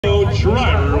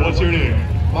What's your name?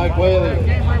 Mike Whaley.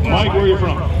 Mike, where are you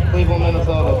from? Cleveland,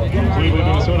 Minnesota. Cleveland,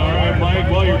 Minnesota. All right,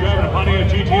 Mike. Well, you're driving a Pontiac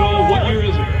GTO. What year is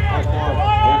it? 04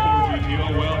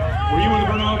 GTO. Well, were you in the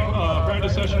burnout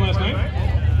practice session last night?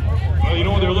 Well, you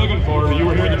know what they're looking for. You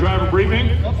were here at the driver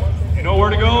briefing. You know where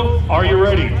to go. Are you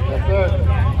ready? Yes, sir.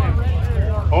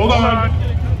 Hold on.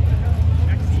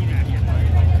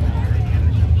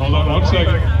 Hold on 1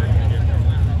 second.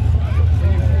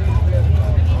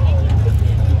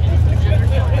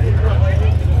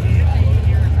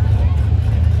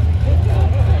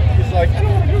 He's like, I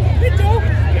don't want to move the Pinto.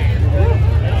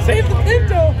 Save the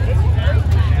Pinto.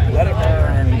 Let it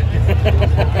burn.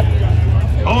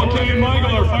 Okay,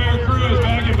 Michael, our fire crew is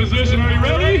back in position. Are you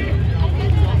ready?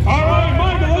 All right,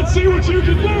 Michael, let's see what you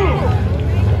can do.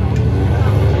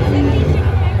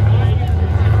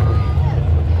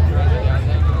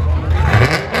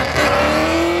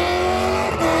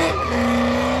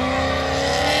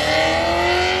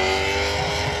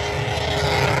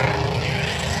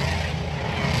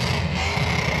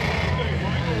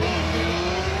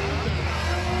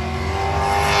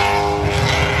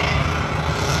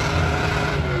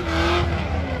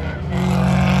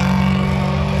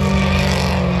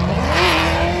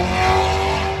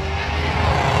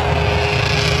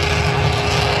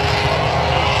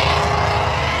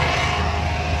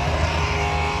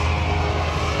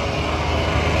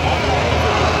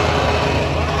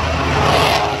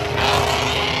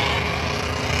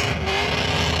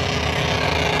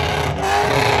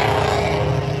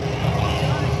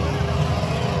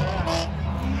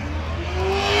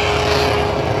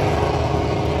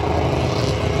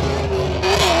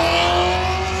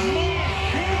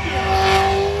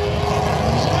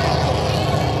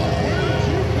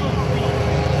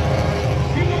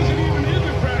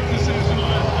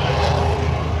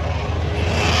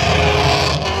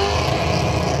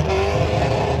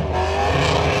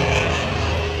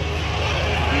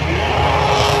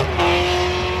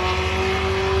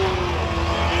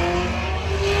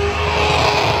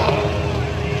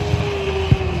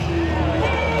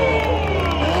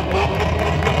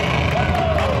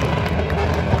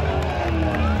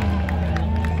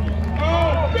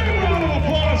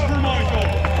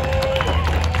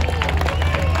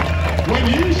 When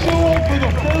you show up for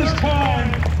the first time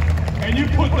and you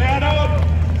put that up,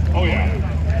 oh yeah.